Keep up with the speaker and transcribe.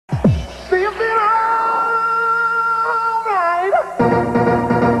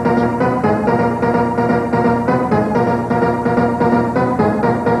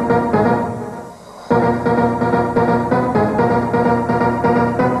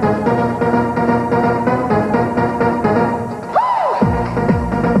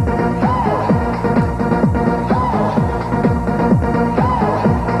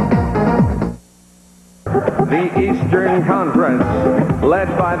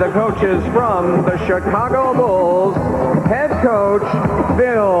the coaches from the Chicago Bulls, head coach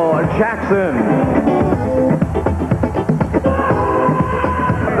Phil Jackson.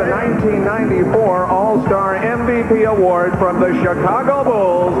 The 1994 All-Star MVP award from the Chicago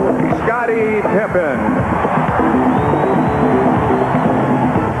Bulls, Scottie Pippen.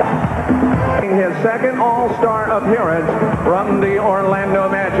 His second All-Star appearance from the Orlando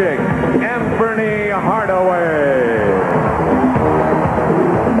Magic, Anthony Hardaway.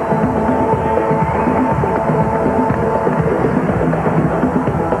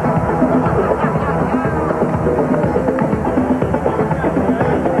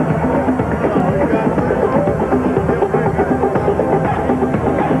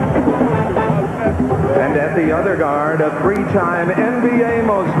 And at the other guard, a three-time NBA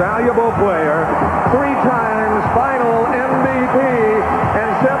Most Valuable Player, three times Final MVP, and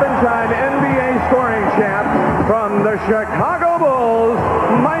seven-time NBA scoring champ from the Chicago Bulls,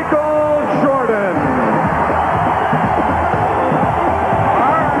 Michael Jordan.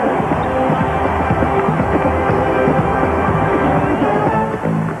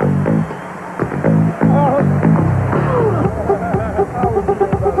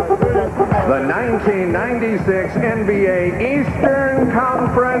 The 1996 NBA Eastern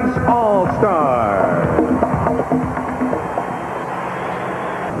Conference All-Star.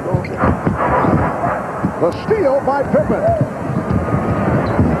 The steal by Pippen.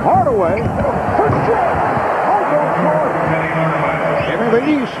 Hardaway for Jordan. Giving the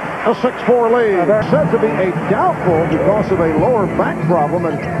East a 6-4 lead. They're said to be a doubtful because of a lower back problem,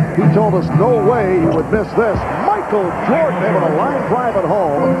 and he told us no way he would miss this. Michael Jordan able to line drive at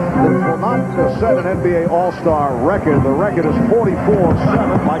home. This will not set an NBA All-Star record. The record is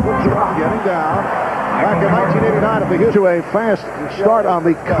 44-7. Michael Jordan getting down. Back in 1989, if they get to a fast start on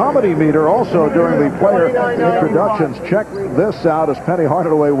the comedy meter, also during the player introductions. Check this out as Penny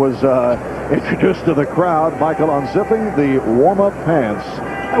Hardaway was introduced to the crowd. Michael unzipping the warm-up pants.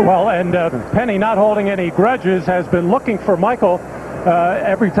 Well, and Penny, not holding any grudges, has been looking for Michael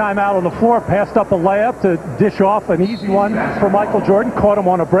every time out on the floor. Passed up a layup to dish off an easy one for Michael Jordan. Caught him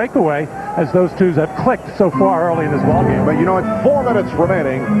on a breakaway, as those two have clicked so far early in this ballgame. But you know, at 4 minutes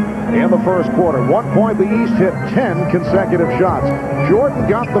remaining in the first quarter, 1 point, the East hit 10 consecutive shots. Jordan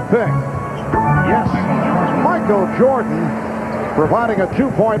got the pick. Yes, Michael Jordan providing a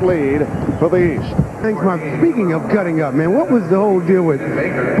 2-point lead for the East. Thanks, Mark. Speaking of cutting up, man, what was the whole deal with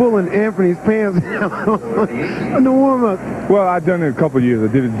pulling Anthony's pants down on the warm-up? Well, I've done it a couple of years.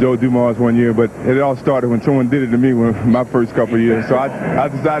 I did it to Joe Dumars 1 year, but it all started when someone did it to me my first couple of years. So I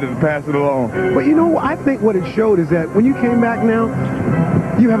decided to pass it along. But you know, I think what it showed is that when you came back now,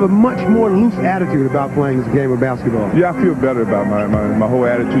 you have a much more loose attitude about playing this game of basketball. Yeah, I feel better about my whole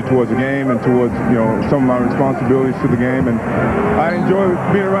attitude towards the game and towards, you know, some of my responsibilities to the game. And I enjoy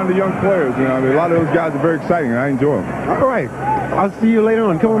being around the young players. You know, I mean, a lot of those guys are very exciting, and I enjoy them. All right. I'll see you later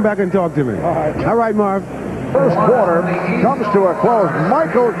on. Come on back and talk to me. All right, Marv. First quarter comes to a close.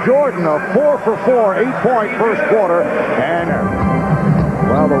 Michael Jordan, a 4-for-4, 8-point first quarter. And,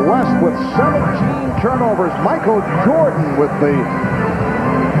 well, the West with 17 turnovers. Michael Jordan with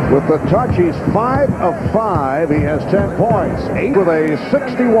the touch. He's 5 of 5. He has 10 points. 8 with a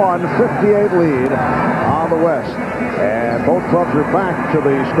 61-58 lead on the West. And both clubs are back to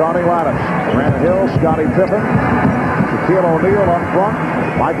the starting lineups. Grant Hill, Scottie Pippen, Shaquille O'Neal up front,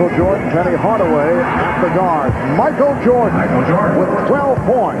 Michael Jordan, Penny Hardaway at the guard. Michael Jordan with 12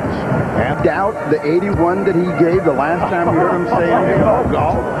 points. And doubt the 81 that he gave the last time we heard him say it. And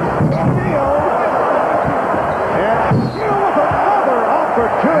Hill with another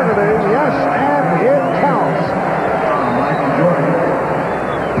opportunity. Yes, and it counts. Michael Jordan.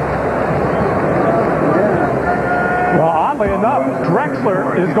 Well, oddly enough,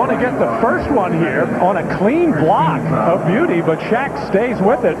 Drexler is going to get the first one here on a clean block of beauty, but Shaq stays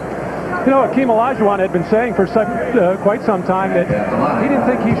with it. You know, Hakeem Olajuwon had been saying for quite some time that he didn't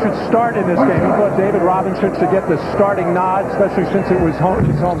think he should start in this game. He thought David Robinson should get the starting nod, especially since it was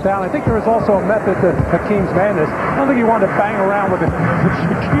his hometown. I think there was also a method to Hakeem's madness. I don't think he wanted to bang around with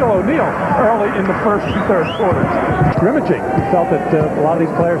Shaquille O'Neal early in the first and third quarters. Scrimmaging. He felt that a lot of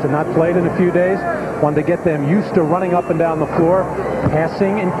these players had not played in a few days. Wanted to get them used to running up and down the floor,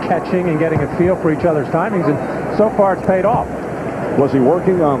 passing and catching and getting a feel for each other's timings, and so far it's paid off. Was he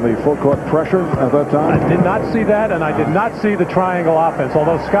working on the full court pressure at that time? I did not see that, and I did not see the triangle offense,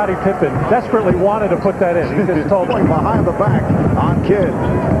 although Scottie Pippen desperately wanted to put that in. He just told him. Behind the back on Kidd.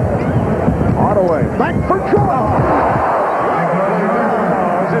 Hardaway. Back for Jordan.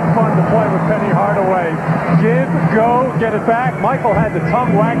 Is it fun to play with Penny Hardaway? Give, go, get it back. Michael had the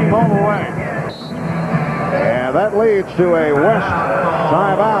tongue wagging all the way. And that leads to a West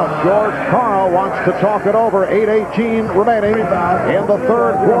timeout. George Karl wants to talk it over. 8:18 remaining in the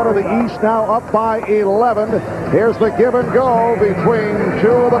third quarter. The East now up by 11. Here's the give and go between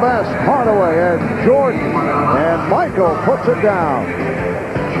two of the best, Hardaway and Jordan. And Michael puts it down.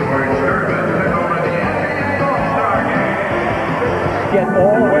 Get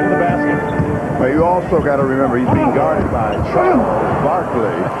all the way to the basket. Well, you also got to remember he's being guarded by Charles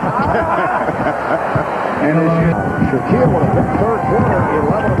Barkley. And Shaquille with a big third quarter,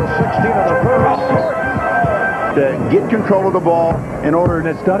 11 of the 16 of the third. To get control of the ball in order. And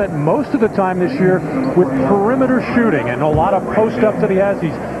it's done it most of the time this year with perimeter shooting and a lot of post-ups that he has.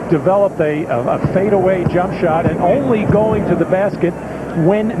 He's developed a fadeaway jump shot and only going to the basket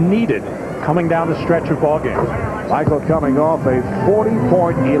when needed, coming down the stretch of ball games. Michael coming off a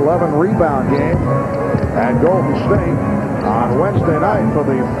 40-point, 11-rebound game at Golden State on Wednesday night for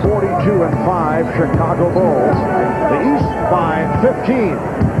the 42-5 Chicago Bulls. The East by 15.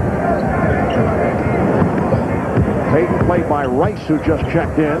 Payton played by Rice, who just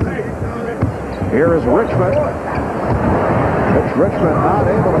checked in. Here is Richmond. It's Richmond not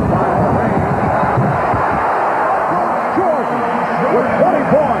able to find the lane. Jordan with 20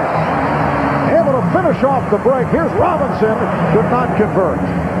 points. Able to finish off the break. Here's Robinson, could not convert.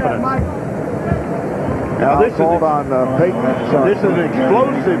 Now this is on Payton. This is an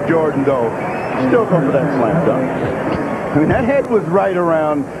explosive Jordan, though. Still going for that slam dunk. I mean, that head was right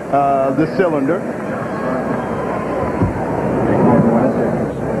around the cylinder.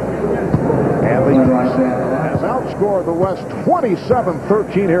 And the East has outscored the West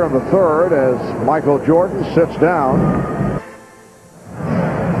 27-13 here in the third as Michael Jordan sits down.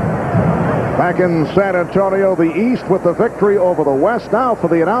 Back in San Antonio, the East with the victory over the West. Now for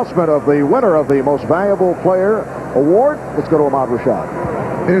the announcement of the winner of the Most Valuable Player award. Let's go to Ahmad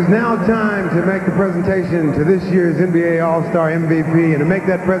Rashad. It is now time to make the presentation to this year's NBA All-Star MVP. And to make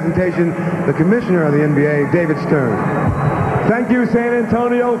that presentation, the commissioner of the NBA, David Stern. Thank you, San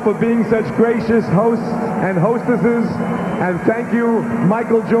Antonio, for being such gracious hosts and hostesses. And thank you,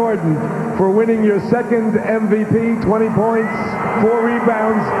 Michael Jordan, for winning your second MVP, 20 points, 4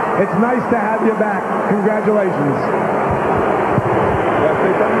 rebounds. It's nice to have you back. Congratulations.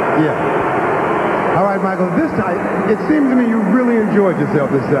 Yeah. All right, Michael, this time, it seems to me you really enjoyed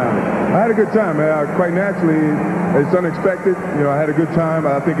yourself this time. I had a good time, man. Quite naturally, it's unexpected. You know, I had a good time.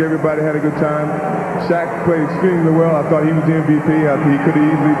 I think everybody had a good time. Shaq played extremely well. I thought he was the MVP. I think he could have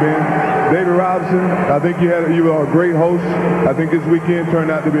easily been. David Robinson, I think you were a great host. I think this weekend turned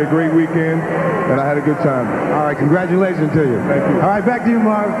out to be a great weekend, and I had a good time. All right, congratulations to you. Thank you. All right, back to you,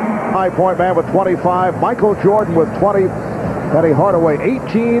 Marv. High-point man with 25. Michael Jordan with 20. Penny Hardaway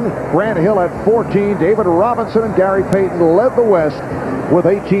 18, Grant Hill at 14, David Robinson and Gary Payton led the West with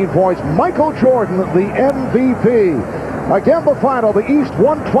 18 points. Michael Jordan, the MVP. Again, the final, the East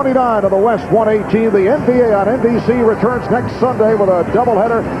 129 and the West 118. The NBA on NBC returns next Sunday with a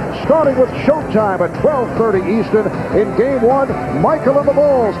doubleheader, starting with Showtime at 12:30 Eastern. In Game 1, Michael and the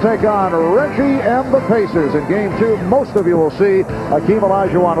Bulls take on Reggie and the Pacers. In Game 2, most of you will see Hakeem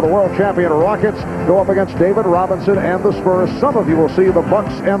Olajuwon of the world champion Rockets go up against David Robinson and the Spurs. Some of you will see the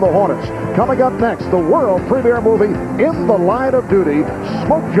Bucks and the Hornets. Coming up next, the world premiere movie In the Line of Duty,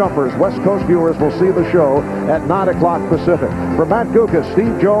 Smoke Jumpers. West Coast viewers will see the show at 9 o'clock Pacific. For Matt Gucas,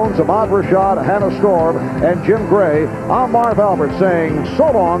 Steve Jones, Ahmad Rashad, Hannah Storm, and Jim Gray, I'm Marv Albert saying so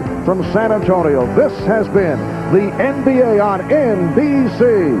long from San Antonio. This has been the NBA on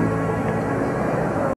NBC.